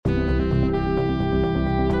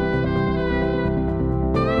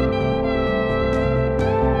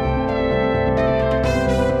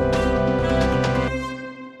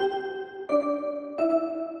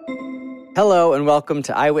Hello and welcome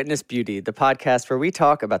to Eyewitness Beauty, the podcast where we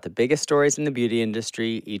talk about the biggest stories in the beauty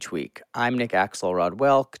industry each week. I'm Nick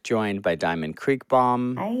Axelrod-Welk, joined by Diamond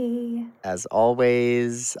Creekbaum. Hi. As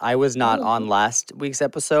always, I was not on last week's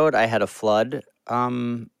episode. I had a flood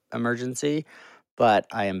emergency, but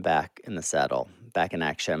I am back in the saddle, back in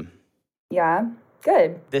action. Yeah,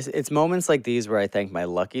 good. It's moments like these where I thank my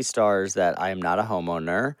lucky stars that I am not a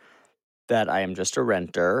homeowner, that I am just a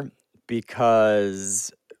renter,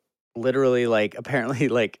 because literally, apparently,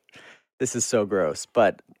 this is so gross,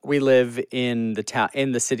 but we live in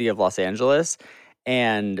the city of Los Angeles,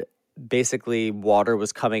 and basically water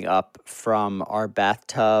was coming up from our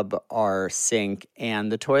bathtub, our sink,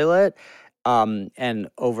 and the toilet, and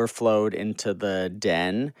overflowed into the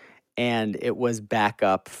den, and it was back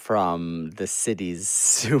up from the city's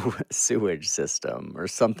sewage system or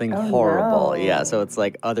something horrible. No. Yeah, so it's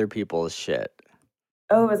like other people's shit.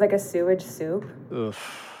 Oh, it was like a sewage soup?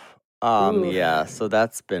 Oof. Oof. Yeah, so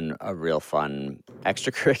that's been a real fun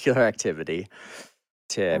extracurricular activity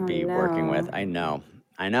to be working with. I know.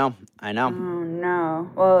 Oh, no.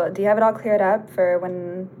 Well, do you have it all cleared up for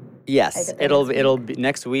when? Yes, it'll be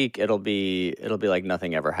next week. It'll be like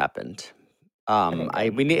nothing ever happened. And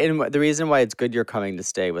the reason why it's good you're coming to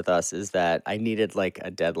stay with us is that I needed like a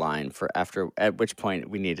deadline at which point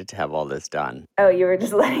we needed to have all this done. Oh, you were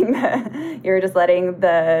just letting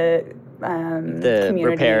the community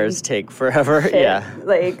repairs take forever. Shit,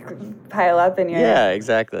 like pile up in your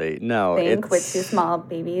exactly. No, sink with two small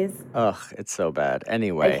babies. Ugh, it's so bad.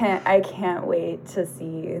 Anyway, I can't wait to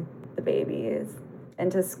see the babies and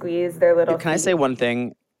to squeeze their little Can I say one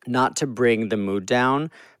thing? Not to bring the mood down,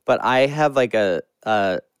 but I have like a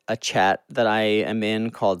chat that I am in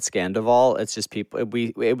called Scandival. It's just people.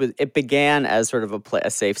 It began as sort of a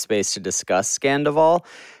safe space to discuss Scandival,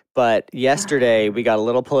 but yesterday we got a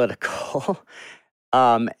little political.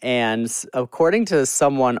 And according to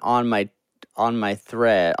someone on my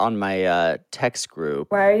text group,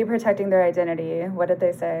 why are you protecting their identity? What did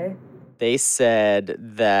they say? They said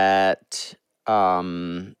that.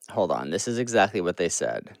 Hold on. This is exactly what they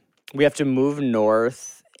said. We have to move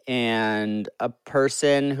north, and a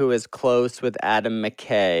person who is close with Adam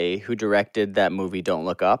McKay, who directed that movie Don't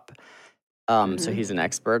Look Up, so he's an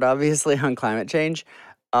expert, obviously, on climate change,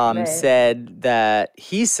 said that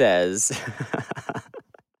he says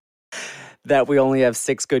that we only have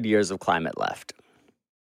 6 good years of climate left.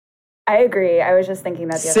 I agree. I was just thinking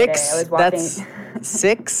that the other day. I was walking. That's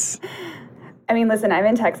 6? I mean, listen, I'm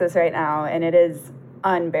in Texas right now, and it is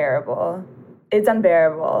unbearable. It's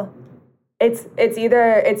unbearable. It's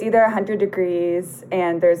either 100 degrees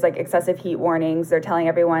and there's like excessive heat warnings. They're telling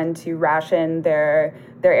everyone to ration their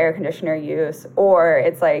air conditioner use, or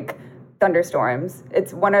it's like thunderstorms.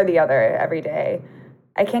 It's one or the other every day.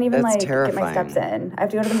 I can't even get my steps in. I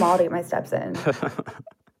have to go to the mall to get my steps in.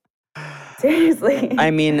 Seriously. I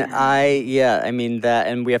mean that,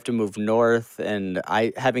 and we have to move north, and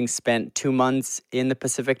having spent 2 months in the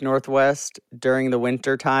Pacific Northwest during the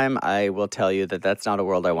winter time, I will tell you that that's not a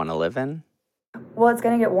world I want to live in. Well, it's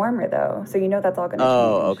going to get warmer though, so that's all going to change.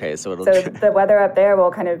 Oh, okay, so the weather up there will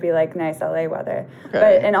kind of be like nice LA weather.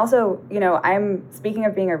 Okay. And also, I'm speaking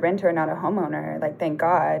of being a renter, not a homeowner. Like, thank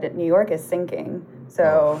God, New York is sinking.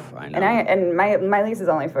 So, I know. and my lease is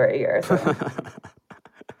only for a year. So.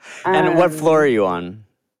 And what floor are you on?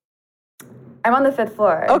 I'm on the 5th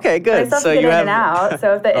floor. Okay, good. But I still have to get in and out.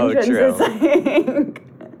 So if the entrance is like,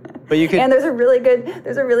 but you could. And there's a really good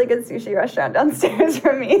sushi restaurant downstairs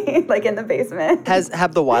from me, like in the basement.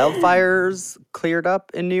 Have the wildfires cleared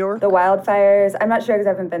up in New York? The wildfires. I'm not sure because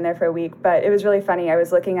I haven't been there for a week, but it was really funny. I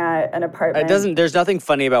was looking at an apartment. There's nothing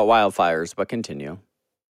funny about wildfires, but continue.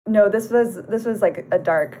 No, this was like a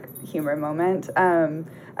dark humor moment.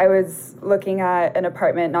 I was looking at an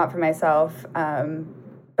apartment, not for myself,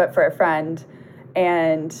 but for a friend,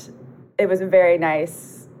 and it was a very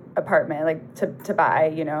nice apartment, like to buy,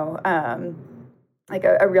 like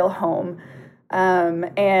a real home.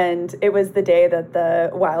 And it was the day that the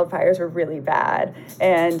wildfires were really bad,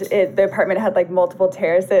 and the apartment had like multiple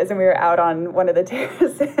terraces, and we were out on one of the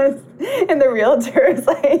terraces, and the realtor was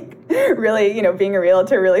like really, being a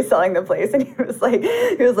realtor, really selling the place, and he was like,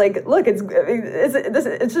 look,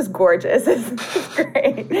 it's just gorgeous, it's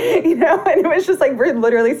great, and it was just like we're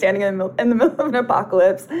literally standing in the middle of an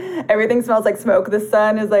apocalypse. Everything smells like smoke. The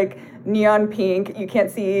sun is like neon pink. You can't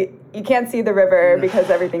see the river because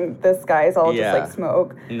the sky is all just like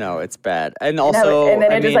smoke. No, it's bad. And also,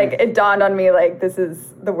 it dawned on me, like, this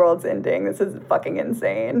is the world's ending. This is fucking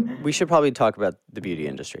insane. We should probably talk about the beauty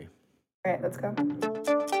industry. All right, let's go.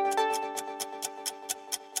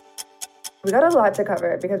 We got a lot to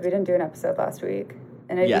cover because we didn't do an episode last week.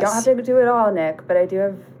 And you don't have Yes. to do it all, Nick, but I do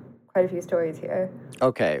have quite a few stories here.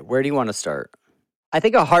 Okay, where do you want to start? I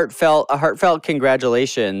think a heartfelt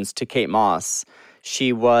congratulations to Kate Moss.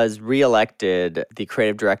 She was reelected the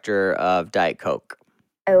creative director of Diet Coke.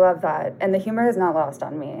 I love that. And the humor is not lost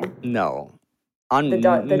on me. No, The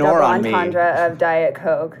nor double on me. entendre of Diet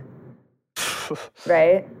Coke,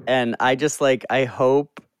 right? And I just like I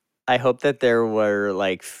hope that there were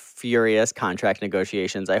like furious contract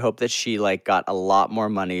negotiations. I hope that she like got a lot more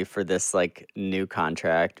money for this like new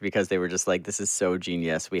contract because they were just like, this is so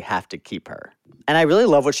genius. We have to keep her. And I really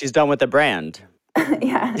love what she's done with the brand.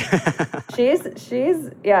 Yeah.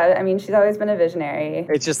 Yeah, I mean, she's always been a visionary.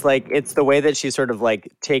 It's just like, it's the way that she's sort of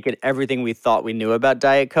like taken everything we thought we knew about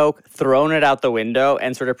Diet Coke, thrown it out the window,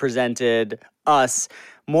 and sort of presented us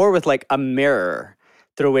more with like a mirror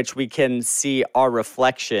through which we can see our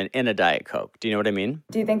reflection in a Diet Coke. Do you know what I mean?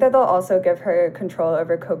 Do you think that they'll also give her control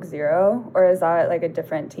over Coke Zero, or is that like a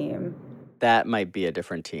different team? That might be a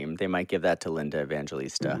different team. They might give that to Linda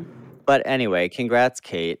Evangelista. But anyway, congrats,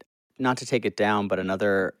 Kate. Not to take it down, but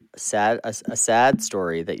another a sad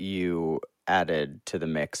story that you added to the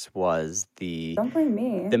mix was Don't blame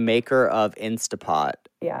me. the maker of Instapot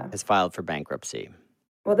Yeah. has filed for bankruptcy.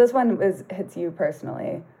 Well, this one hits you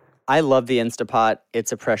personally. I love the Instapot.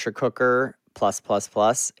 It's a pressure cooker plus plus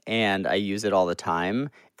plus, and I use it all the time.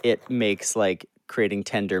 It makes like creating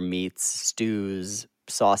tender meats, stews,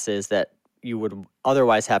 sauces that you would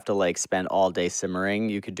otherwise have to like spend all day simmering.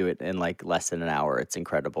 You could do it in like less than an hour. It's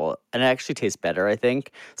incredible. And it actually tastes better, I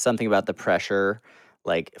think. Something about the pressure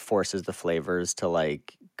like forces the flavors to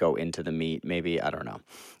like go into the meat, maybe. I don't know.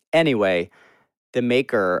 Anyway, the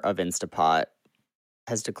maker of Instapot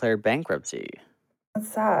has declared bankruptcy. That's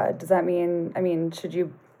sad. Does that mean, I mean, should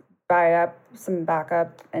you buy up some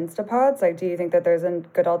backup Instapots? Like, do you think that there's a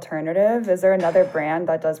good alternative? Is there another brand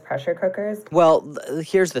that does pressure cookers? Well,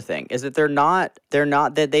 here's the thing: is that they're not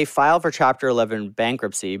that they filed for Chapter 11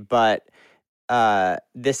 bankruptcy, but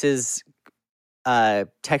this is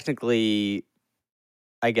technically,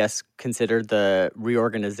 I guess, considered the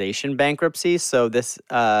reorganization bankruptcy. So this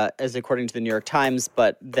is according to the New York Times,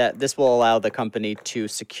 but that this will allow the company to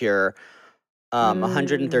secure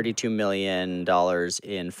 $132 million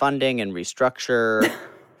in funding and restructure.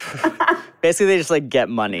 Basically, they just like get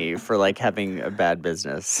money for like having a bad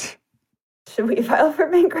business. Should we file for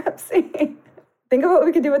bankruptcy? Think of what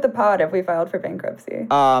we could do with the pod if we filed for bankruptcy.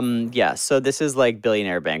 Yeah, so this is like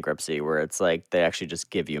billionaire bankruptcy where it's like they actually just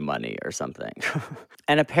give you money or something.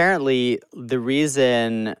 And apparently the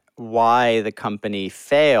reason why the company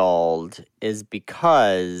failed is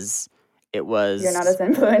because it was You're not as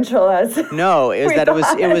influential as No, it was we that it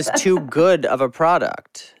was thought. too good of a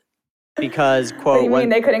product. Because What do quote you mean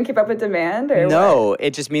they couldn't keep up with demand, or what? No,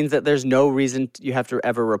 it just means that there's no reason you have to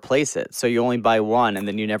ever replace it. So you only buy one and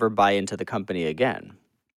then you never buy into the company again.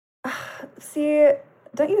 See,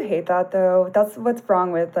 don't you hate that though? That's what's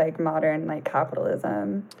wrong with like modern like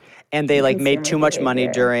capitalism. And they like made Consumer too much money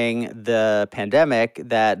behavior. during the pandemic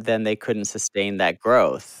that then they couldn't sustain that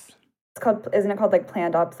growth. It's called, isn't it called like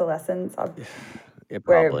planned obsolescence? It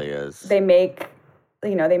Where probably is. they make,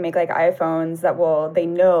 they make like iPhones that they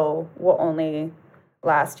know will only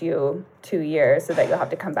last you 2 years, so that you'll have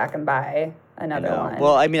to come back and buy another one.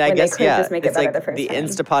 Well, I mean, I when guess they could just make it it's better like the first the time.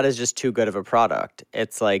 Instapot is just too good of a product.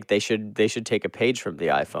 It's like they should take a page from the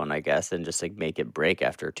iPhone, I guess, and just like make it break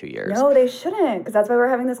after 2 years. No, they shouldn't, because that's why we're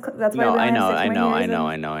having this. That's why No, we're I having know, 6 I more know, I years know, of-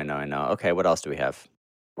 I know, I know, I know. Okay, what else do we have?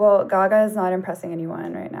 Well, Gaga is not impressing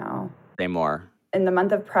anyone right now. Say more. In the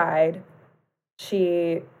month of Pride,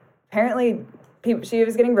 she apparently she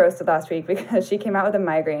was getting roasted last week because she came out with a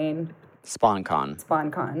migraine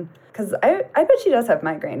SpawnCon. Because I bet she does have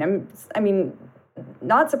migraine. I mean,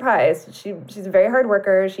 not surprised. She's a very hard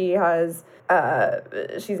worker. She's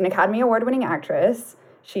an Academy Award winning actress.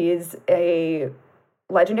 She's a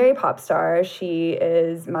legendary pop star. She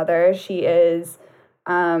is mother. She is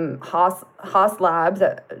Haas Labs.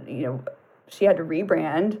 She had to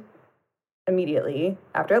rebrand immediately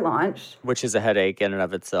after launch. Which is a headache in and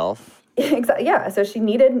of itself. Exactly. Yeah. So she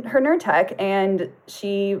needed her nerd tech, and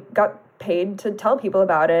she got paid to tell people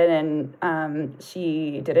about it, and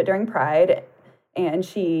she did it during Pride, and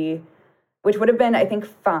which would have been, I think,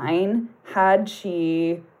 fine had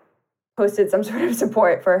she posted some sort of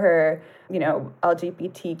support for her,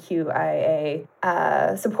 LGBTQIA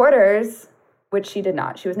supporters, which she did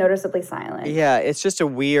not. She was noticeably silent. Yeah, it's just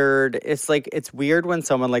it's weird when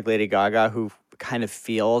someone like Lady Gaga, who kind of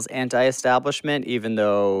feels anti-establishment, even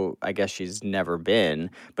though I guess she's never been,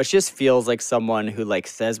 but she just feels like someone who like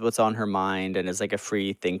says what's on her mind and is like a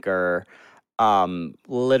free thinker.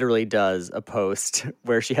 literally does a post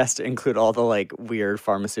where she has to include all the like weird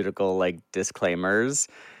pharmaceutical like disclaimers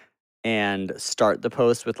and start the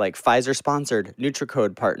post with like Pfizer sponsored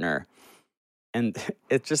NutriCode partner. And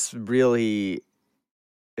it just really,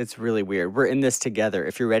 it's really weird. We're in this together.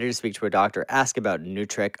 If you're ready to speak to a doctor, ask about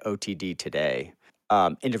Nutrec OTD today.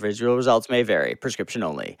 Individual results may vary. Prescription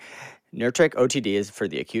only. Nurtec OTD is for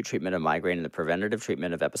the acute treatment of migraine and the preventative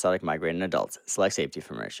treatment of episodic migraine in adults. Select safety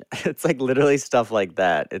information. It's like literally stuff like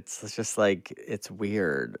that. It's just like, it's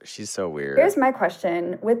weird. She's so weird. Here's my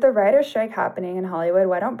question. With the writer's strike happening in Hollywood,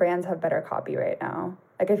 why don't brands have better copy right now?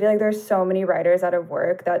 Like, I feel like there's so many writers out of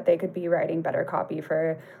work that they could be writing better copy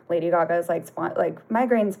for Lady Gaga's like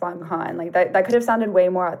migraine spawn con. Like that could have sounded way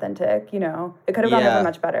more authentic, you know? It could have gone over Yeah.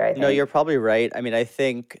 much better, I think. No, you're probably right. I mean, I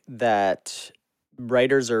think that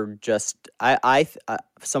writers are just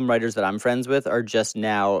some writers that I'm friends with are just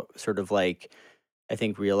now sort of like I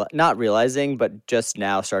think not realizing, but just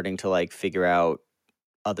now starting to like figure out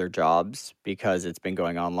other jobs because it's been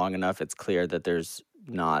going on long enough. It's clear that there's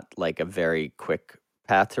not like a very quick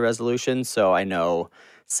path to resolution. So I know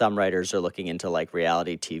some writers are looking into like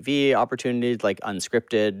reality TV opportunities, like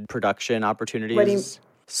unscripted production What do you, opportunities.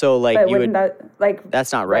 So like but you wouldn't would that, like,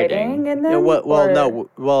 that's not writing writing. in Yeah, them? well, Or, no,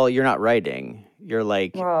 well, you're not writing. You're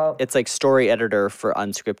like, well, it's like story editor for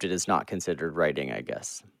unscripted is not considered writing, I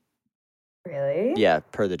guess. really? Yeah,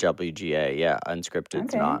 per the WGA. Yeah,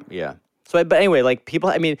 unscripted's Okay. not. Yeah. So, but anyway, like people,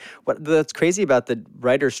 I mean, what that's crazy about the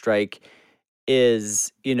writer's strike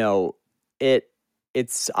is, it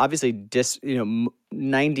it's obviously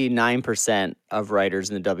 99% of writers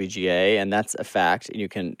in the WGA, and that's a fact, and you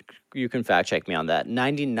can fact check me on that.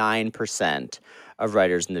 99% of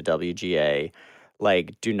writers in the WGA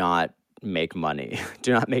like do not make money,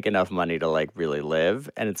 do not make enough money to like really live,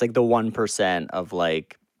 and it's like the 1% of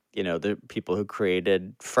like the people who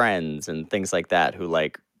created Friends and things like that who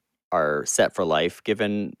like are set for life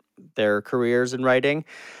given their careers in writing.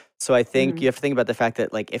 So I think Mm-hmm. you have to think about the fact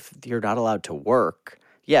that like if you're not allowed to work,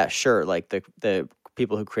 yeah, sure, like the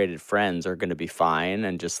people who created Friends are going to be fine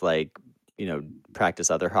and just like, practice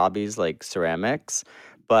other hobbies like ceramics.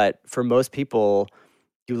 But for most people,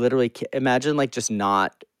 you literally imagine like just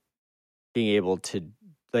not being able to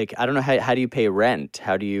like I don't know how do you pay rent?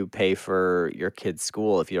 How do you pay for your kid's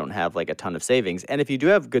school if you don't have like a ton of savings? And if you do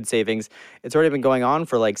have good savings, it's already been going on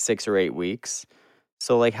for like 6 or 8 weeks.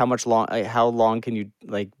 So like how long can you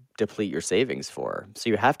like deplete your savings for? So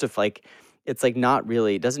you have to like it's like not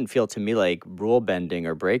really it doesn't feel to me like rule bending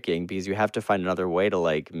or breaking because you have to find another way to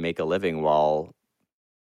like make a living while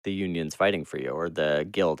the union's fighting for you or the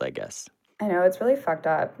guild, I guess. I know it's really fucked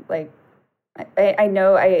up. Like, I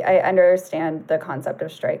know I understand the concept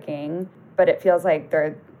of striking, but it feels like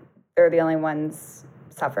they're the only ones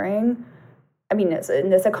suffering. I mean, it's, in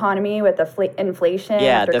this economy with the inflation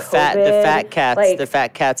Yeah, after COVID, the like,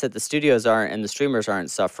 fat cats at the studios aren't and the streamers aren't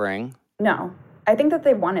suffering. no. I think that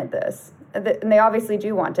they wanted this. And they obviously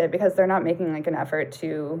do want it because they're not making like an effort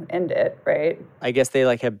to end it, right? I guess they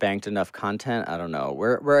like have banked enough content. I don't know.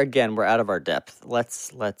 We're out of our depth.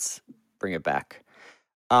 Let's bring it back.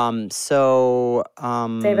 So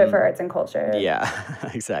Save it for arts and culture. yeah,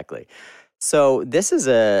 exactly. So this is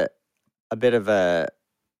a bit of a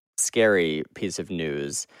scary piece of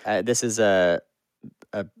news. This is a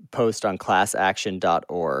post on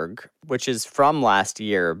classaction.org, which is from last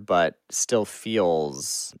year, but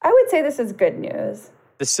I would say this is good news.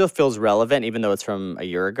 this still feels relevant, even though it's from a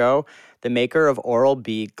year ago. The maker of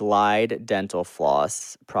Oral-B Glide dental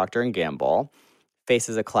floss, Procter and Gamble,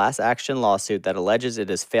 faces a class action lawsuit that alleges it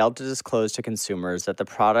has failed to disclose to consumers that the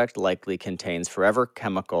product likely contains forever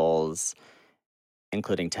chemicals,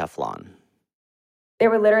 including Teflon. They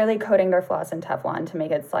were literally coating their floss in Teflon to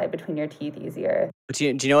make it slide between your teeth easier. Do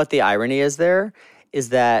you know what the irony is there? Is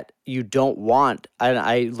that you don't want,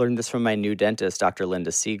 I learned this from my new dentist, Dr.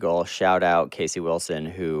 Linda Siegel, shout out Casey Wilson,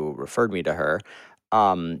 who referred me to her,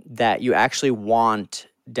 that you actually want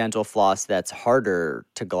dental floss that's harder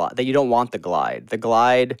to glide, that you don't want the glide. The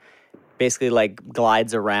glide basically like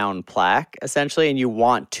glides around plaque essentially, and you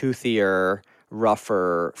want toothier,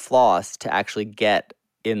 rougher floss to actually get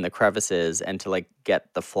in the crevices and to like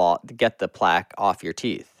get the plaque off your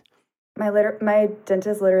teeth. My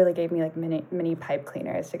dentist literally gave me like mini pipe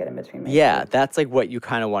cleaners to get in between my Yeah, teeth. that's like what you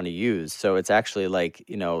kind of want to use. So it's actually like,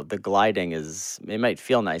 the gliding it might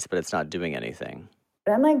feel nice, but it's not doing anything.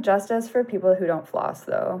 But I'm like justice for people who don't floss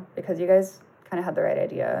though, because you guys kind of had the right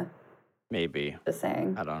idea. Maybe. Just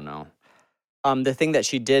saying. I don't know. The thing that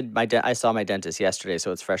she did, I saw my dentist yesterday,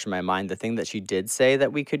 so it's fresh in my mind. The thing that she did say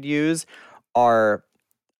that we could use are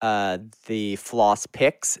the floss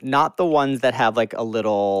picks, not the ones that have like a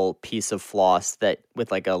little piece of floss that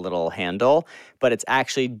with like a little handle, but it's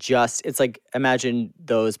actually just it's like imagine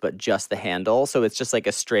those but just the handle. So it's just like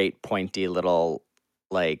a straight pointy little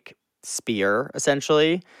like spear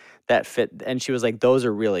essentially that fit, and she was like those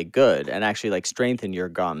are really good and actually like strengthen your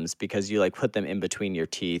gums because you like put them in between your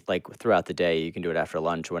teeth like throughout the day. You can do it after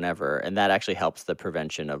lunch whenever, and that actually helps the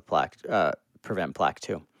prevention of plaque prevent plaque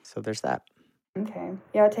too. So there's that. Okay.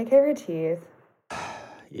 Yeah, take care of your teeth.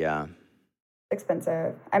 Yeah.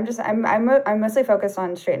 Expensive. I'm mostly focused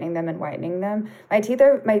on straightening them and whitening them. My teeth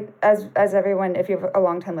are my as everyone, if you're a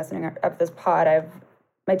long time listener of this pod,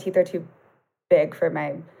 my teeth are too big for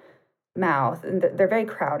my mouth and they're very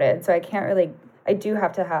crowded, so I can't really. I do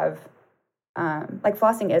have to have like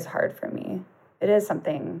flossing is hard for me. It is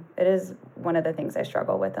something. It is one of the things I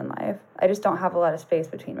struggle with in life. I just don't have a lot of space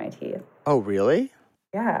between my teeth. Oh, really?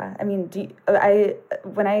 Yeah, I mean,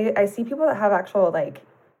 when I see people that have actual like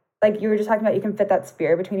you were just talking about, you can fit that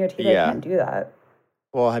spear between your teeth. Yeah. I can't do that.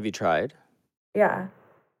 Well, have you tried? Yeah,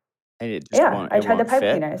 And it just yeah. won't. I It tried the won't pipe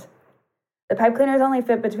fit. cleaners. The pipe cleaners only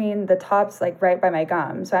fit between the tops, like right by my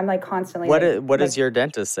gum. So I'm like constantly. What like, does your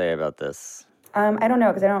dentist say about this? I don't know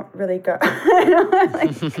because I don't really go. I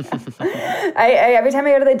don't, I every time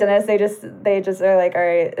I go to the dentist, they just are like, all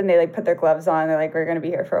right, and they like put their gloves on. They're like, we're gonna be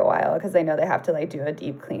here for a while because they know they have to like do a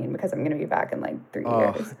deep clean because I'm gonna be back in like 3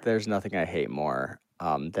 years. There's nothing I hate more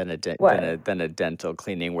than What? than a dental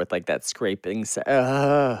cleaning with like that scraping.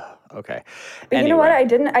 Okay. But you know what?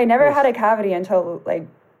 Anyway, I never had oof. a cavity until like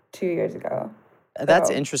 2 years ago. That's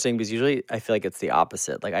So, interesting because usually I feel like it's the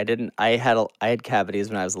opposite. Like I had cavities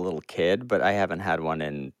when I was a little kid, but I haven't had one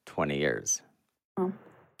in 20 years. oh.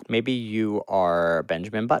 Maybe you are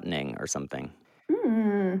Benjamin Buttoning or something.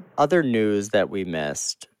 Hmm. Other news that we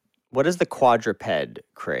missed. What is the quadruped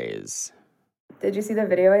craze? Did you see the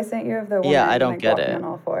video I sent you of the Yeah, I woman don't like get walking it. on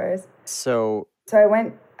all fours? So, So I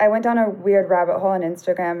went down a weird rabbit hole on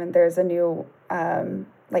Instagram, and there's a new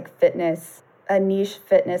like a niche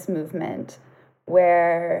fitness movement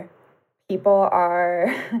where people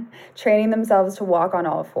are training themselves to walk on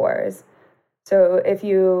all fours. So if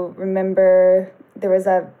you remember, there was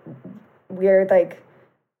a weird like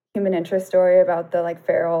human interest story about the like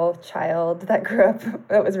feral child that grew up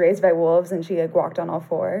that was raised by wolves, and she like walked on all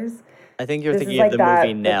fours. I think you're This is thinking of like the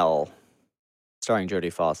movie that, but Nell, starring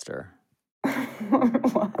Jodie Foster.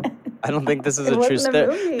 what? I don't think this is It a true wasn't a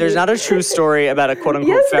story. There's movie. not a true story about a quote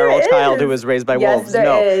unquote Yes, feral child there who is. was raised by Yes, wolves. there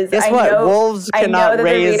No. is. Guess what? Wolves I know cannot that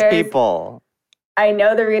raise people. I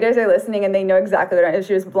know the readers are listening and they know exactly what it is.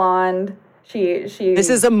 She was blonde. This She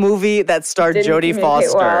is a movie that starred didn't Jodie communicate well.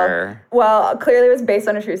 Foster. Well, clearly it was based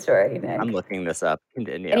on a true story, I'm Nick. looking this up.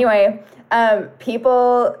 Continue. Anyway,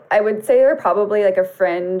 people, I would say they're probably like a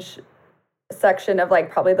fringe section of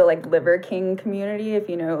like probably the like Liver King community, if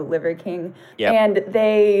you know Liver King. Yep. And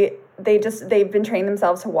they've been training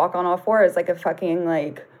themselves to walk on all fours like a fucking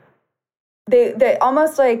like they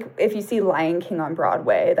almost like if you see Lion King on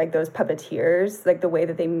Broadway, like those puppeteers, like the way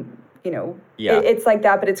that they, Yeah. it's like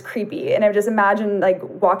that, but it's creepy. And I've just imagined like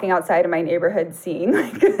walking outside of my neighborhood, seeing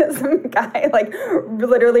like some guy like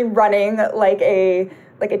literally running like a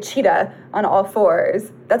cheetah on all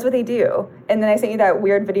fours. That's what they do. And then I sent you that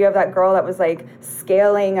weird video of that girl that was like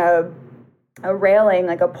scaling a railing,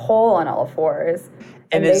 like a pole on all fours.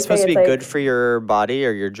 And they it's supposed say to be like, good for your body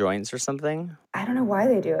or your joints or something? I don't know why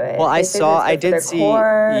they do it. Well, They say that it's good for their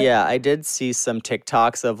core. I did see some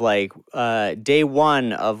TikToks of like day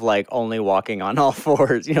one of like only walking on all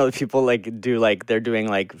fours. You know, people like do like they're doing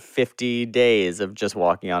like 50 days of just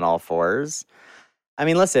walking on all fours. I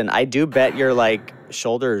mean, listen, I do bet your like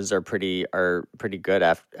shoulders are pretty good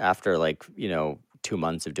after like, 2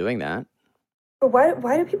 months of doing that. But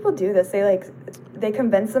why do people do this? They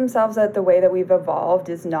convince themselves that the way that we've evolved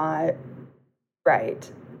is not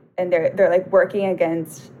right. And they're like working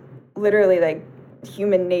against literally like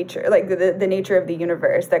human nature, like the nature of the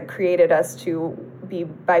universe that created us to be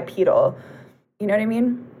bipedal. You know what I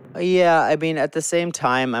mean? Yeah, I mean, at the same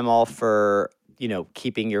time, I'm all for,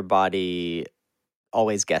 keeping your body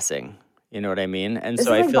always guessing. You know what I mean? And This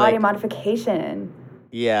so is I like feel body like, modification.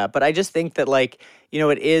 yeah, but I just think that like,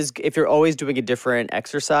 it is if you're always doing a different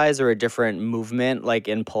exercise or a different movement, like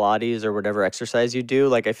in Pilates or whatever exercise you do,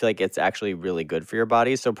 like I feel like it's actually really good for your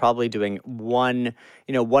body. So probably doing one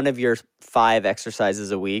of your 5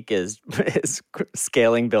 exercises a week is is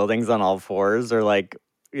scaling buildings on all fours or like,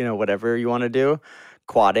 whatever you want to do,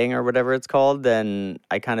 quadding or whatever it's called, then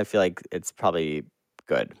I kind of feel like it's probably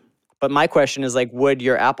good. But my question is like, would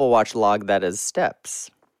your Apple Watch log that as steps?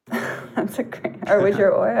 That's a great. Or was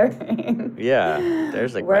your Oura ring? Yeah,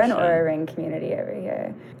 there's a We're an question. Oura ring community over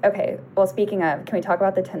here. Okay. Well, speaking of, can we talk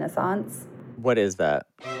about the Renaissance? What is that?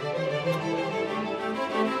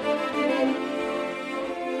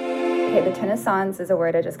 Okay, the Renaissance is a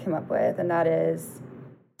word I just came up with, and that is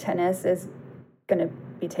tennis is going to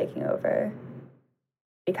be taking over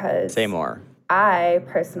because Say more. I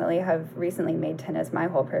personally have recently made tennis my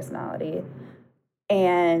whole personality,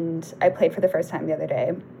 and I played for the first time the other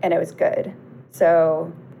day, and it was good.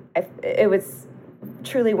 So it was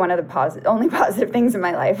truly one of the only positive things in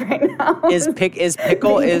my life right now. Is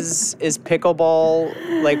pickleball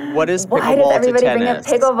like what is pickleball Why does everybody to bring up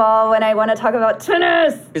tennis? pickleball when I want to talk about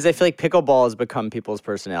tennis? Because I feel like pickleball has become people's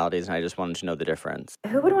personalities, and I just wanted to know the difference.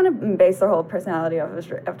 Who would want to base their whole personality off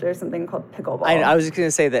after something called pickleball? I was just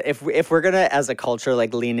gonna say that if we're gonna as a culture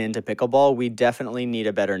like lean into pickleball, we definitely need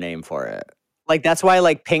a better name for it. Like that's why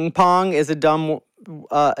like ping pong is a dumb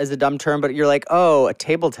term, but you're like, oh, a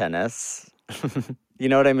table tennis. You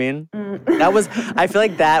know what I mean? I feel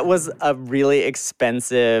like that was a really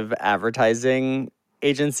expensive advertising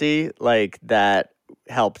agency, like that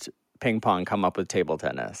helped ping pong come up with table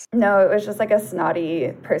tennis. No, it was just like a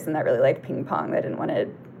snotty person that really liked ping pong that didn't want to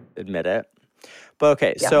admit it. But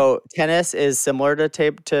okay, Yeah. so tennis is similar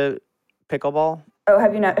to pickleball? Oh,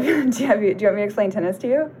 have you not? Do you want me to explain tennis to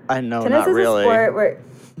you? I know, Tennis not is really. a sport where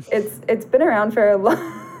it's been around for a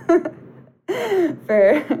long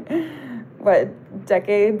for what,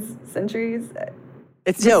 decades, centuries.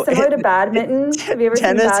 It's similar to badminton. Have you ever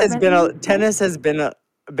seen badminton? Tennis has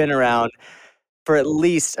been around for at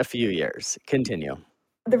least a few years. Continue.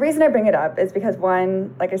 The reason I bring it up is because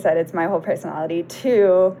one, like I said, it's my whole personality.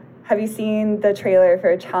 Two, have you seen the trailer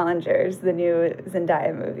for Challengers, the new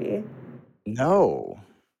Zendaya movie? No.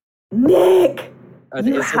 Nick, you Is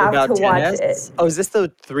it have about to watch tennis? it. Oh, is this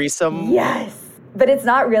the threesome? Yes, but it's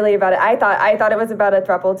not really about it. I thought it was about a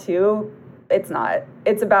throuple too. It's not.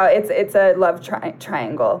 It's a love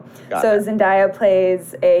triangle. Got So it. Zendaya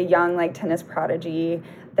plays a young like tennis prodigy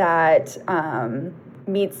that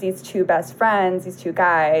meets these two best friends, these two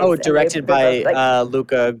guys. Oh, and directed they're by both, like,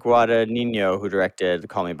 Luca Guadagnino, who directed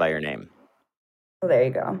Call Me by Your Name. well, there you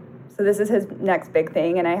go. So this is his next big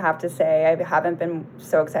thing, and I have to say I haven't been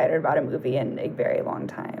so excited about a movie in a very long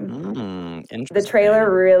time. Interesting. The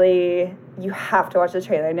trailer really, you have to watch the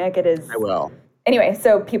trailer, Nick. It is. I will. Anyway,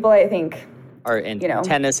 so people, I think, Or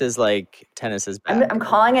tennis is back. I'm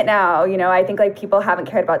calling it now. I think like people haven't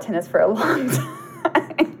cared about tennis for a long time.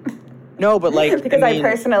 No, but like because I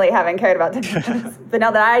personally haven't cared about tennis, but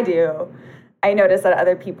now that I do, I notice that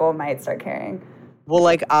other people might start caring. Well,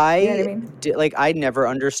 like You know what I mean? I never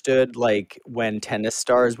understood like when tennis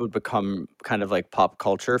stars would become kind of like pop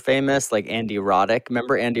culture famous, like Andy Roddick.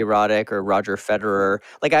 Remember Andy Roddick or Roger Federer?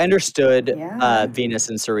 Like I understood Yeah. Venus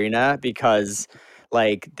and Serena because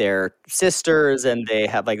like they're sisters and they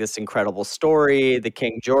have like this incredible story, the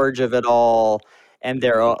King George of it all, and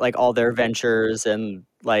they're like all their ventures and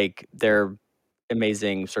like their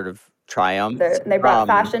amazing sort of triumphs. They brought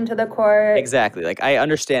fashion to the court. Exactly. Like I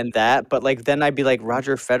understand that, but like then I'd be like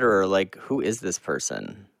Roger Federer, like who is this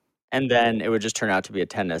person? And then it would just turn out to be a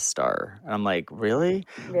tennis star. And I'm like, really?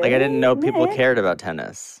 Like I didn't know people Nick? cared about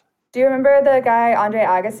tennis. Do you remember the guy Andre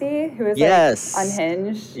Agassi who was Yes. like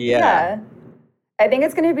unhinged? Yeah. I think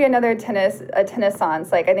it's going to be another tennis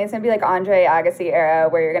Like I think it's going to be like Andre Agassi era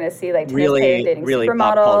where you're going to see like tennis players dating really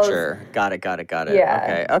pop supermodels. culture. Got it.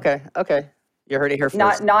 Yeah. Okay. You heard it here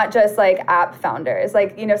first. Not just like app founders.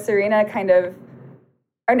 Like, Serena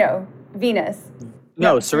Venus.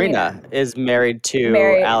 No, Serena is married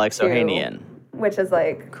to Alex Ohanian, which is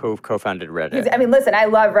like co-founded Reddit. I mean, listen, I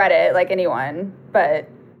love Reddit like anyone, but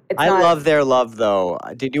I love their love though.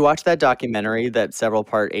 Did you watch that documentary, that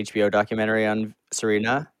several-part HBO documentary on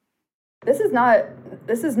Serena? This is not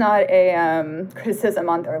a criticism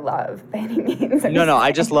on their love by any means. No,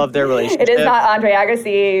 I just love their relationship. It is not Andre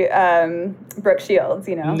Agassi, Brooke Shields,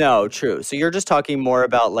 No, true. So you're just talking more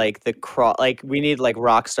about like we need like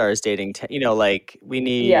rock stars dating, like we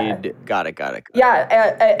need. Yeah. Got it. Yeah,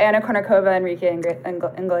 Anna Kournikova, Enrique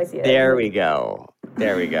Iglesias. There we go.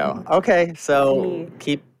 Okay, so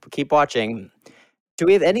keep watching. Do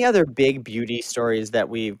we have any other big beauty stories that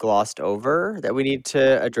we've glossed over that we need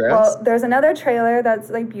to address? Well, there's another trailer that's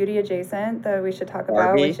like beauty adjacent that we should talk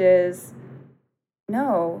about, which is we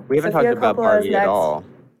haven't Sofia talked about Coppola's Barbie at all.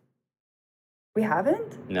 We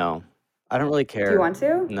haven't? No, I don't really care. Do you want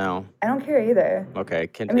to? No. I don't care either. Okay,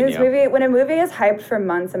 continue. I mean, when a movie is hyped for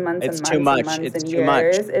months and months It's and too months much. and months It's and too much.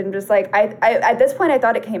 years, and just like I at this point I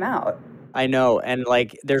thought it came out. I know, and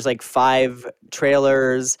like there's like 5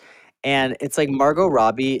 trailers, and it's like Margot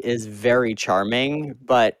Robbie is very charming,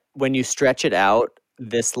 but when you stretch it out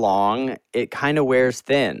this long, it kind of wears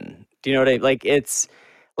thin. Do you know what I like? It's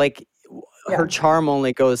like her Yeah. charm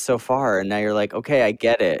only goes so far, and now you're like, okay, I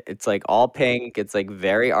get it. It's like all pink. It's like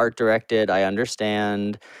very art directed. I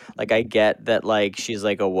understand. Like I get that. Like she's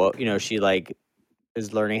like she like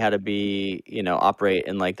is learning how to be, operate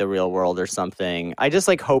in like the real world or something. I just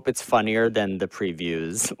like hope it's funnier than the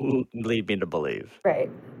previews lead me to believe. Right.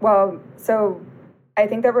 Well, so I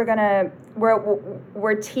think that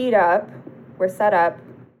we're teed up, we're set up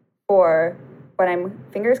for what I'm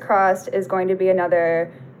fingers crossed is going to be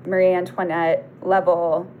another Marie Antoinette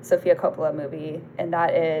level Sofia Coppola movie, and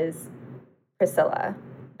that is Priscilla,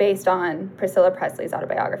 based on Priscilla Presley's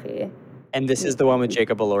autobiography. And this is the one with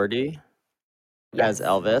Jacob Elordi as Yes,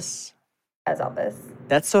 Elvis. as Elvis.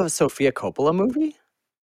 That's a Sofia Coppola movie?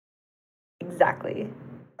 Exactly.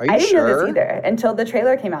 Are you I didn't know this sure? either until the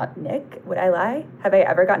trailer came out. Nick, would I lie? Have I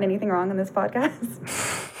ever gotten anything wrong in this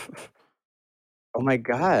podcast? Oh my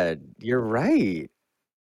God, you're right.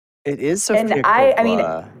 It is And Sofia I mean,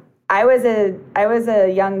 Coppola. I was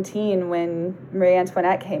a young teen when Marie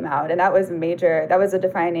Antoinette came out, and that was major. That was a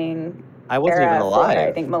defining I wasn't even era for, I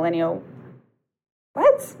alive. think, millennial.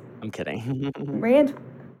 What? I'm kidding. Marie Ant-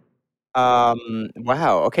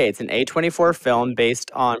 Wow. Okay, it's an A24 film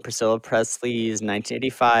based on Priscilla Presley's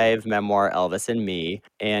 1985 memoir Elvis and Me.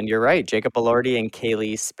 And you're right, Jacob Elordi and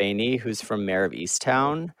Kaylee Spaney, who's from Mayor of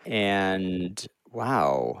Easttown. And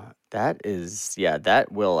wow, that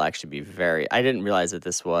will actually be very. I didn't realize that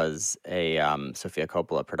this was a Sofia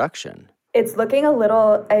Coppola production. It's looking a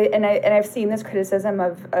little, and I've seen this criticism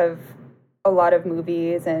of a lot of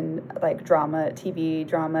movies and like drama, TV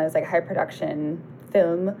dramas, like high production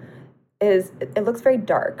film. It looks very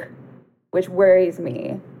dark, which worries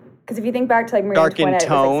me. Because if you think back to like Marie Dark in Antoinette, it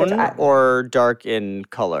was tone like or dark in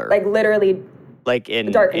color? like literally Like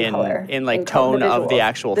in dark in color, in like the tone of the visuals,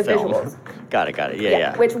 actual the film. visuals. Got it.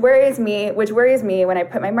 Yeah. Which worries me. Which worries me when I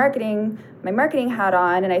put my marketing hat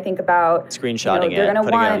on and I think about Screenshotting they're it, gonna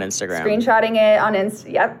putting it on want Instagram. screenshotting it on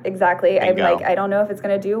Insta. Yep, exactly. I'm Bingo. like, I don't know if it's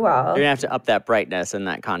gonna do well. You're gonna have to up that brightness and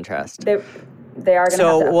that contrast. They are gonna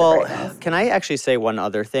have to up the brightness. Can I actually say one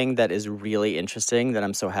other thing that is really interesting that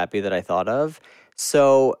I'm so happy that I thought of?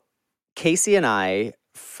 So Casey and I,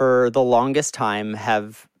 for the longest time,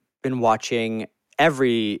 have been watching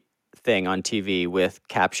everything on TV with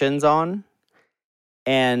captions on.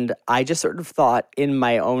 And I just sort of thought in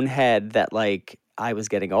my own head that like I was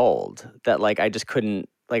getting old, that like I just couldn't,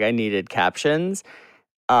 like I needed captions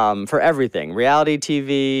for everything, reality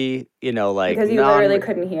TV, like Because you literally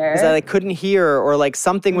couldn't hear. because I like couldn't hear, or like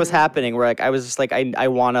something was happening where like I was just like I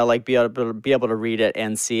want to like be able to read it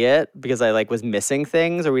and see it because I like was missing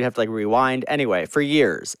things, or we'd have to like rewind. Anyway, for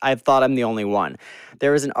years I've thought I'm the only one.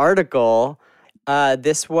 There was an article.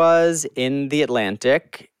 This was in The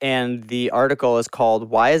Atlantic, and the article is called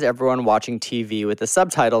 "Why is everyone watching TV with the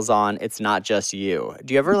subtitles on? It's not just you."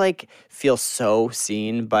 Do you ever like feel so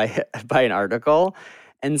seen by by an article?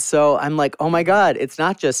 And so I'm like, oh my God, it's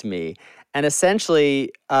not just me. And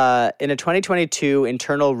essentially, in a 2022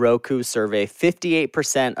 internal Roku survey,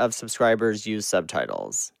 58% of subscribers use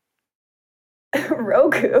subtitles.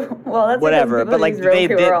 Roku. Well, that's Whatever, because but people like use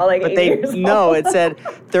Roku are all like 8 years old. no, it said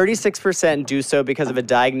 36% do so because of a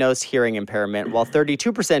diagnosed hearing impairment, while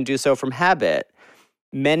 32% do so from habit.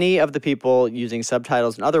 Many of the people using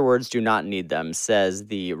subtitles, in other words, do not need them, says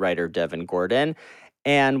the writer Devin Gordon.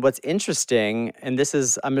 And what's interesting, and this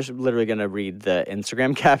is, I'm just literally going to read the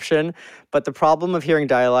Instagram caption, but the problem of hearing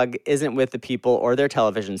dialogue isn't with the people or their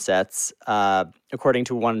television sets. According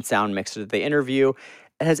to one sound mixer that they interview,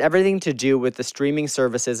 it has everything to do with the streaming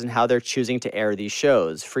services and how they're choosing to air these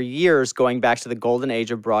shows. For years, going back to the golden age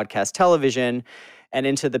of broadcast television and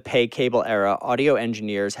into the pay cable era, audio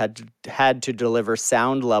engineers had to deliver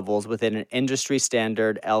sound levels within an industry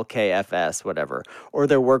standard LKFS, whatever, or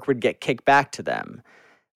their work would get kicked back to them.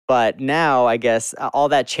 But now, I guess, all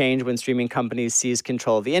that changed when streaming companies seized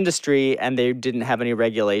control of the industry and they didn't have any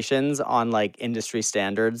regulations on like industry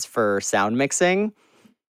standards for sound mixing.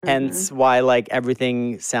 Hence why like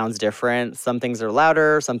everything sounds different. Some things are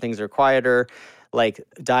louder, some things are quieter, like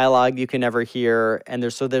dialogue you can never hear. And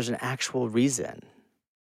there's an actual reason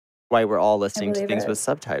why we're all listening to things with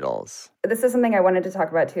subtitles. This is something I wanted to talk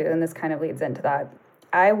about too, and this kind of leads into that.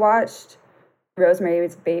 I watched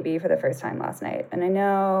Rosemary's Baby for the first time last night, and I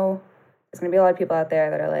know there's going to be a lot of people out there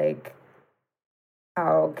that are like,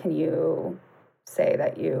 how can you say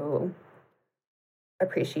that you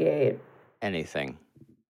appreciate anything?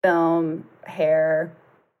 Film, hair,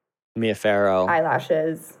 Mia Farrow,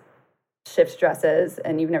 eyelashes, shift dresses,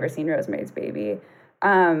 and you've never seen Rosemary's Baby.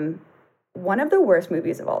 One of the worst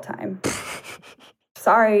movies of all time.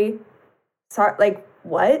 sorry, like,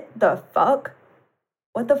 what the fuck?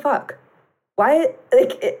 What the fuck? Why,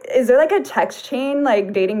 like, is there like a text chain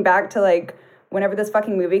like dating back to like whenever this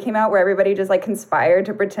fucking movie came out where everybody just like conspired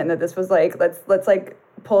to pretend that this was like, let's like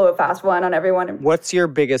pull a fast one on everyone? What's your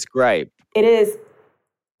biggest gripe? It is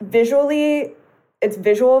visually, it's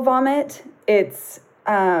visual vomit. It's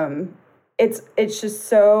just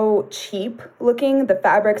so cheap looking. The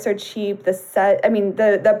fabrics are cheap. The set, I mean,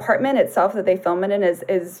 the apartment itself that they film it in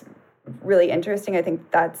is really interesting. I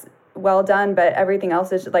think that's well done, but everything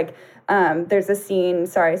else is like, there's a scene,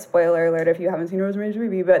 sorry, spoiler alert if you haven't seen Rosemary's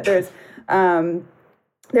Baby, but there's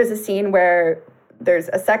a scene where there's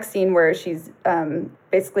a sex scene where she's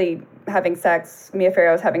basically having sex, Mia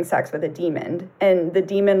Farrow's having sex with a demon, and the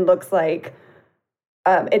demon looks like,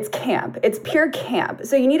 it's camp. It's pure camp.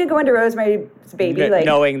 So you need to go into Rosemary's Baby, like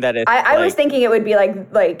knowing that it's. I was thinking it would be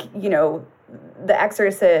like you know, The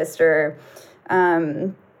Exorcist or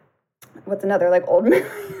what's another like old movie.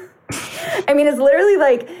 I mean, it's literally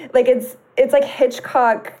like it's like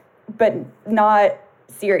Hitchcock, but not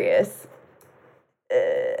serious.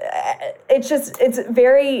 It's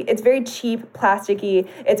very cheap, plasticky.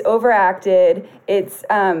 It's overacted. It's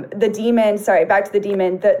the demon. Sorry, back to the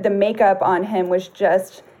demon. The makeup on him was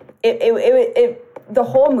just the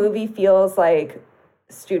whole movie feels like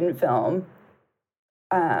student film.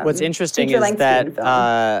 What's interesting is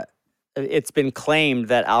that it's been claimed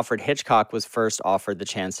that Alfred Hitchcock was first offered the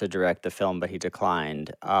chance to direct the film, but he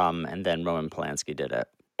declined, and then Roman Polanski did it.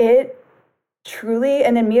 It truly,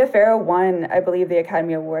 and then Mia Farrow won, I believe, the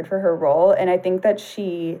Academy Award for her role, and I think that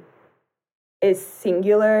she is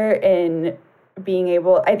singular in being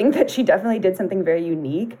able, I think that she definitely did something very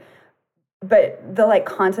unique, but the like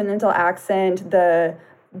continental accent, the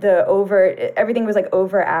everything was like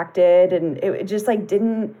overacted, and it just like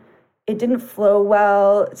didn't flow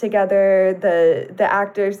well together. The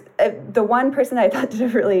actors, the one person I thought did a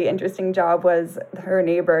really interesting job was her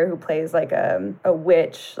neighbor, who plays like a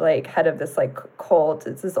witch, like head of this like cult.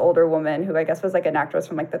 It's this older woman who I guess was like an actress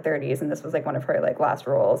from like the 30s, and this was like one of her like last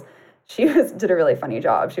roles. She did a really funny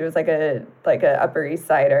job. She was like a Upper East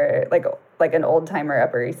Sider, like an old timer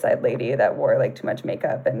Upper East Side lady that wore like too much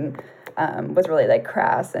makeup and was really like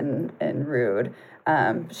crass and rude.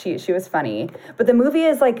 She was funny, but the movie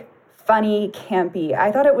is like funny, campy.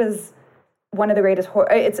 I thought it was one of the greatest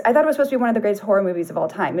horror. I thought it was supposed to be one of the greatest horror movies of all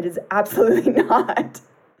time. It is absolutely not.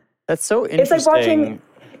 That's so interesting.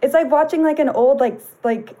 It's like watching like an old like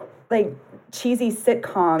cheesy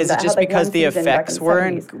sitcom. Is it just because the effects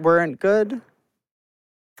weren't good?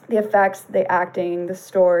 The effects, the acting, the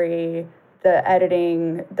story, the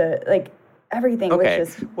editing, the like everything was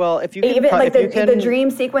just. Well, if you can, even like the dream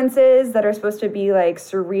sequences that are supposed to be like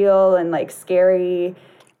surreal and like scary.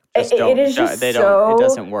 It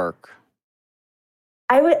doesn't work.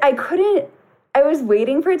 I was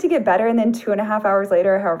waiting for it to get better, and then 2.5 hours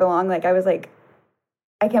later, however long, like I was like,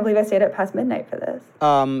 I can't believe I stayed up past midnight for this.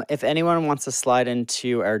 If anyone wants to slide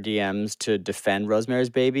into our DMs to defend Rosemary's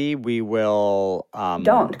Baby, we will.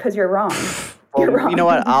 Don't, because you're wrong. Well, you're wrong. You know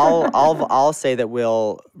what? I'll say that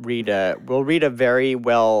we'll read a very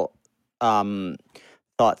well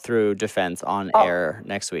thought through defense on air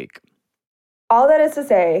next week. All that is to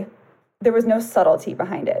say, there was no subtlety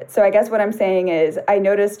behind it. So I guess what I'm saying is I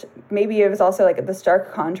noticed maybe it was also like the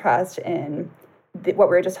stark contrast in what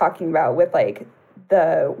we were just talking about with like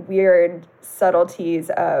the weird subtleties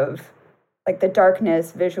of like the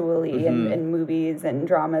darkness visually in movies and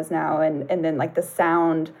dramas now, and then like the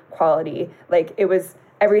sound quality. Like it was,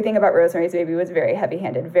 everything about Rosemary's Baby was very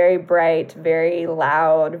heavy-handed, very bright, very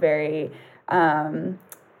loud, very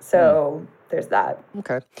there's that.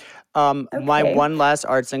 Okay. My one last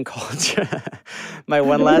arts and culture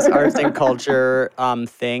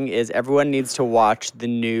thing is everyone needs to watch the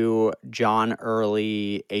new John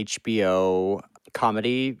Early HBO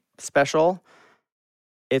comedy special.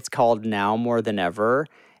 It's called Now More Than Ever,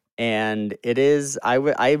 and it is I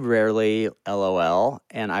rarely LOL,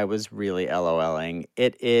 and I was really LOLing.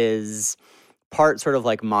 It is part sort of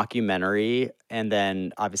like mockumentary, and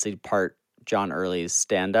then obviously part John Early's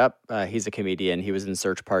stand-up. He's a comedian. He was in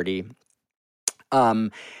Search Party.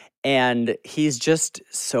 And he's just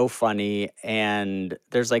so funny, and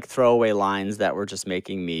there's like throwaway lines that were just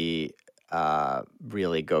making me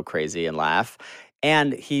really go crazy and laugh.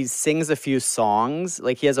 And he sings a few songs,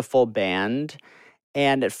 like he has a full band.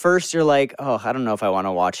 And at first you're like, oh, I don't know if I want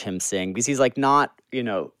to watch him sing, because he's like not,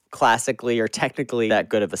 classically or technically that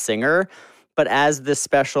good of a singer. But as this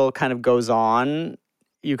special kind of goes on,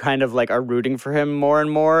 you kind of like are rooting for him more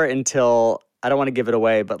and more until, I don't want to give it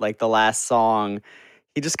away, but like the last song,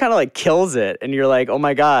 he just kind of like kills it, and you're like, oh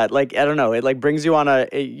my god, like I don't know, it like brings you on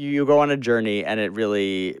you go on a journey, and it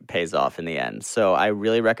really pays off in the end. So I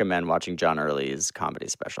really recommend watching John Early's comedy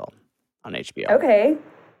special on HBO. Okay.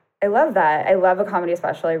 I love that. I love a comedy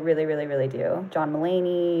special. I really, really, really do. John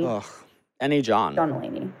Mulaney. Ugh, any John. John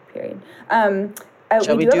Mulaney, period.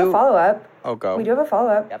 Shall We we do have a do? follow-up. Oh, We go. do have a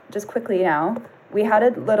follow-up, Yep. just quickly now. We had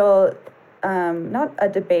a little, not a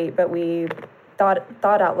debate, but we thought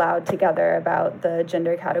out loud together about the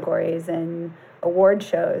gender categories in award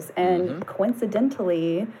shows. Mm-hmm. And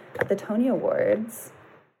coincidentally, at the Tony Awards,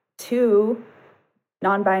 two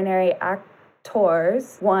non-binary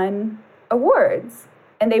actors won awards.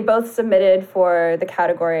 And they both submitted for the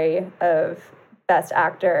category of Best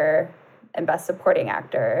Actor and Best Supporting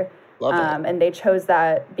Actor. Love it. And they chose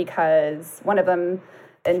that because one of them,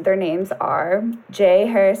 and their names are Jay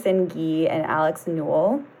Harrison Gee and Alex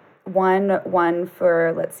Newell. One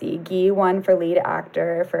for, let's see, Gee won for lead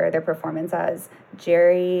actor for their performance as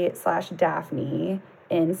Jerry/Daphne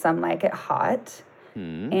in Some Like It Hot.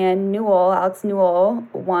 And Alex Newell,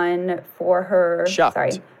 won for her,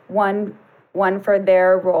 Shucked. one for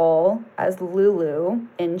their role as Lulu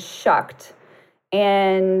in Shucked.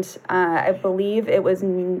 And I believe it was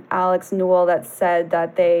Alex Newell that said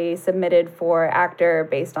that they submitted for actor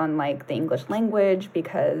based on like the English language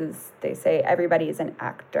because they say everybody is an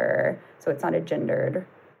actor, so it's not a gendered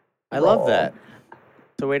I love role. that.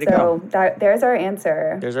 So way to go. So there's our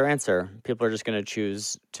answer. There's our answer. People are just going to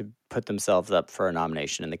choose to put themselves up for a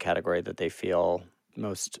nomination in the category that they feel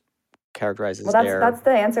most characterizes Well, their. that's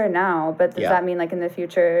the answer now, but does Yeah. that mean like in the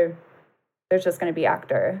future there's just going to be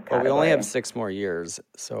actor Well, we only category? have 6 more years,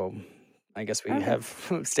 so I guess we have.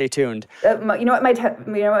 Stay tuned. You know what my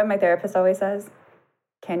therapist always says?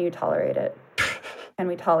 Can you tolerate it? Can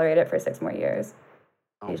we tolerate it for 6 more years?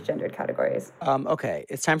 These gendered categories. Okay,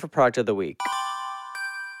 it's time for product of the week.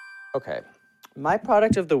 Okay. My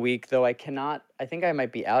product of the week, though I think I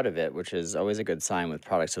might be out of it, which is always a good sign with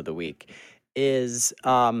products of the week, is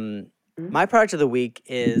my product of the week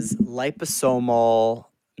is liposomal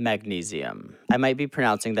magnesium. I might be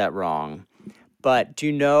pronouncing that wrong, but do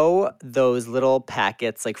you know those little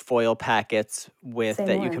packets, like foil packets Say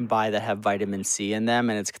that you more. can buy that have vitamin C in them,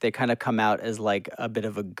 and they kind of come out as like a bit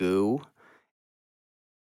of a goo?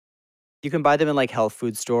 You can buy them in like health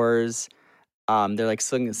food stores. They're like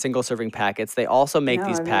single serving packets. They also make No,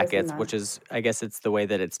 these I've never seen packets, that. which is, I guess it's the way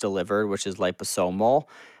that it's delivered, which is liposomal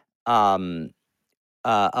um,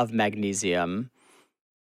 of magnesium.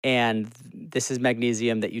 And this is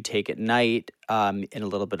magnesium that you take at night in a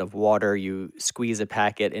little bit of water. You squeeze a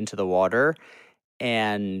packet into the water,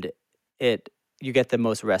 and you get the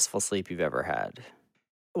most restful sleep you've ever had.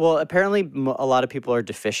 Well, apparently a lot of people are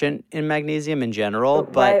deficient in magnesium in general,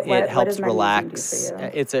 but it What does helps magnesium do relax. for you?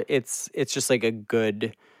 It's just like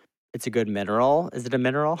it's a good mineral. Is it a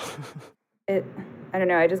mineral? I don't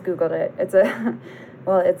know. I just Googled it.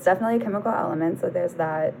 Well, it's definitely a chemical element. So there's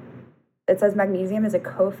that. It says magnesium is a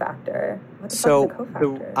cofactor. What the fuck is a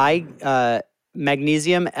cofactor?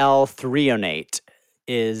 Magnesium L-threonate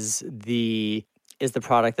is the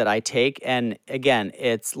product that I take, and again,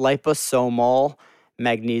 it's liposomal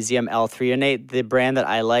magnesium L-threonate. The brand that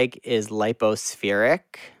I like is Lipospheric,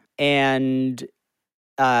 and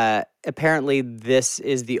apparently this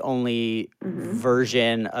is the only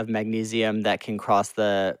version of magnesium that can cross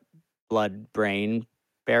the blood-brain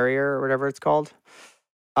barrier or whatever it's called.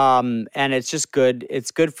 And it's just good.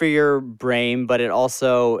 It's good for your brain, but it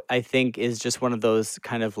also, I think, is just one of those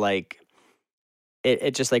kind of like,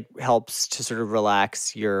 it just like helps to sort of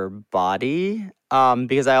relax your body.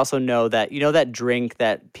 Because I also know that, that drink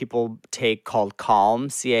that people take called Calm,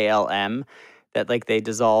 Calm, that like they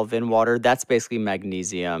dissolve in water, that's basically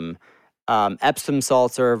magnesium. Epsom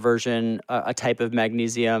salts are a type of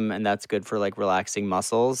magnesium, and that's good for like relaxing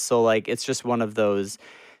muscles. So like, it's just one of those,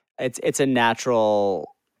 it's a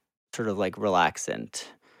natural sort of like relaxant.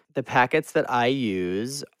 The packets that I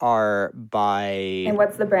use are by And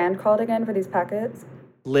what's the brand called again for these packets?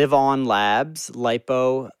 Live On Labs,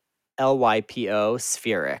 Lypo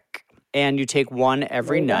Spheric. And you take one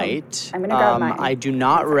every There you go. night. I'm gonna grab mine. I do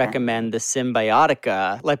not recommend the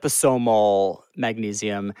Symbiotica liposomal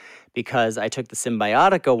magnesium because I took the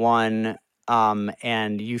Symbiotica one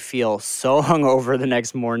and you feel so hungover the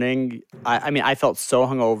next morning. I mean, I felt so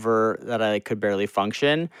hungover that I could barely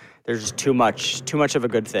function. There's just too much of a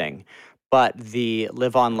good thing. But the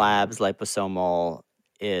Live On Labs liposomal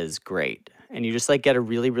is great, and you just like get a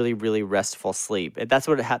really, really, really restful sleep. That's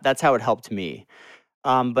that's how it helped me.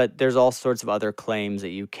 But there's all sorts of other claims that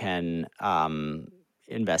you can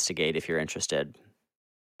investigate if you're interested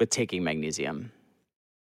with taking magnesium.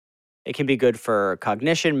 It can be good for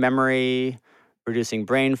cognition, memory, reducing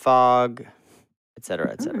brain fog, et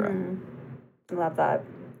cetera, et cetera. Love that.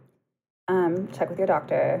 Check with your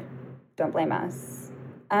doctor. Don't blame us.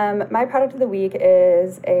 My product of the week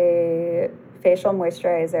is a facial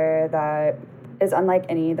moisturizer that is unlike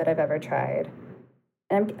any that I've ever tried.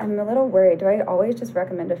 And I'm a little worried. Do I always just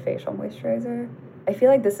recommend a facial moisturizer? I feel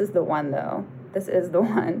like this is the one, though. This is the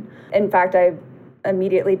one. In fact, I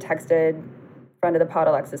immediately texted friend of the pod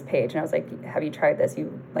Alexis Page, and I was like, have you tried this?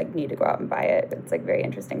 You like need to go out and buy it. It's like very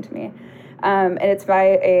interesting to me. And it's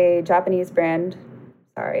by a Japanese brand.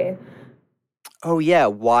 Sorry. Oh, yeah.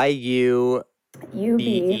 YUBE.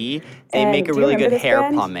 UB. They make a really good hair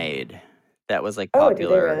brand? pomade that was like Oh,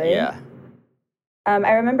 popular. do they really? Yeah.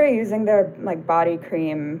 I remember using their like body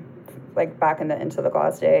cream like back into the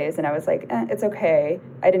gloss days, and I was like, it's okay.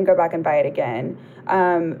 I didn't go back and buy it again.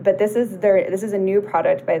 But this is a new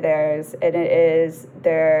product by theirs, and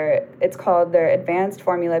it's called their Advanced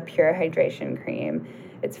Formula Pure Hydration Cream.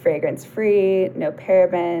 It's fragrance free, no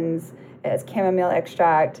parabens. It has chamomile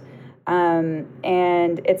extract,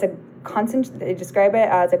 and it's they describe it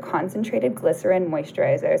as a concentrated glycerin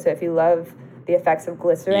moisturizer. So if you love the effects of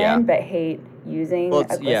glycerin but hate using a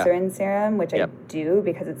glycerin serum, which I do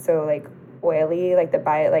because it's so like oily, like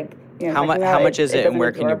how much is it and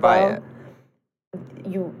where can you buy it?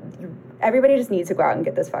 Everybody just needs to go out and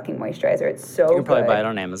get this fucking moisturizer. It's so good. You can probably buy it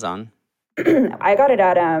on Amazon. I got it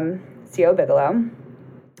at CO Bigelow.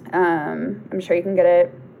 I'm sure you can get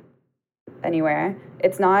it anywhere.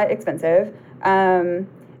 It's not expensive.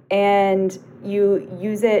 And you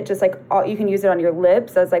use it just like you can use it on your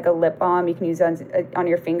lips as like a lip balm. You can use it on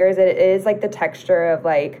your fingers. It is like the texture of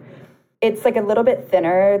like, it's like a little bit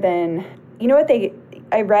thinner than, you know what I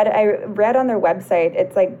read on their website.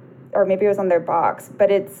 It's like, or maybe it was on their box,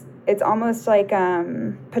 but it's almost like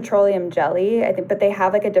petroleum jelly, I think, but they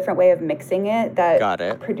have like a different way of mixing it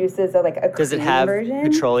that produces a cream version. Does it have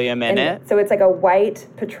petroleum in it? So it's like a white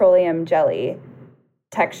petroleum jelly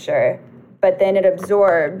texture, but then it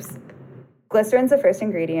absorbs. Glycerin's the first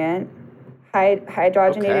ingredient.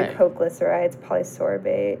 Hydrogenated co-glycerides,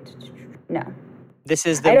 polysorbate. No. This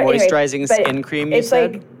is the moisturizing skin cream you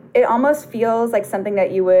said? Like, it almost feels like something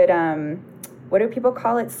that you would, what do people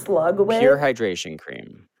call it? Slug with? Pure hydration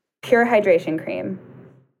cream. Pure hydration cream.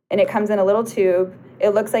 And it comes in a little tube. It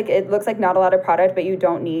looks like not a lot of product, but you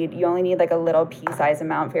only need like a little pea-size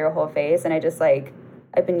amount for your whole face. And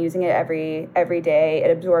I've been using it every day.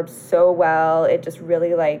 It absorbs so well. It just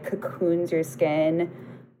really like cocoons your skin.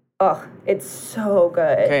 Oh, it's so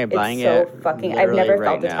good. Okay, I'm buying it. I've never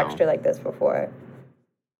felt a texture like this before.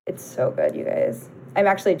 It's so good, you guys. I'm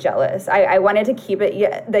actually jealous. I wanted to keep it.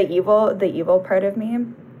 Yeah, the evil part of me,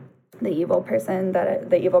 the evil person,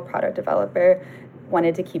 the evil product developer,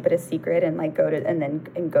 wanted to keep it a secret and like go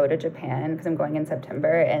to Japan because I'm going in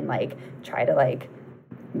September and like try to like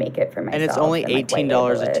make it for myself. And it's only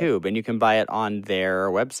 $18 a tube, and you can buy it on their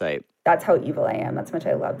website. That's how evil I am. That's how much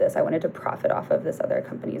I love this. I wanted to profit off of this other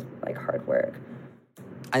company's like hard work.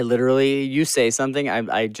 I literally, you say something,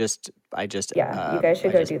 I just yeah. You guys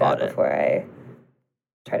should go do that before I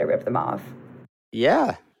try to rip them off.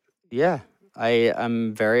 Yeah.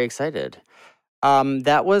 I'm very excited.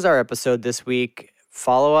 That was our episode this week.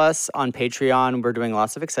 Follow us on Patreon. We're doing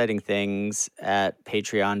lots of exciting things at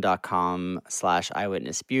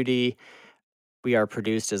patreon.com/eyewitnessbeauty. We are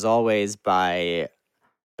produced, as always, by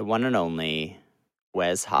the one and only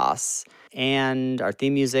Wes Haas. And our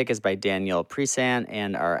theme music is by Daniel Presant,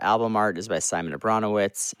 and our album art is by Simon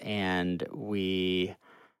Abronowitz. And we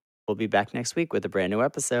will be back next week with a brand new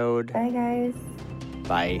episode. Bye, guys.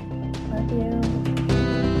 Bye. Love you.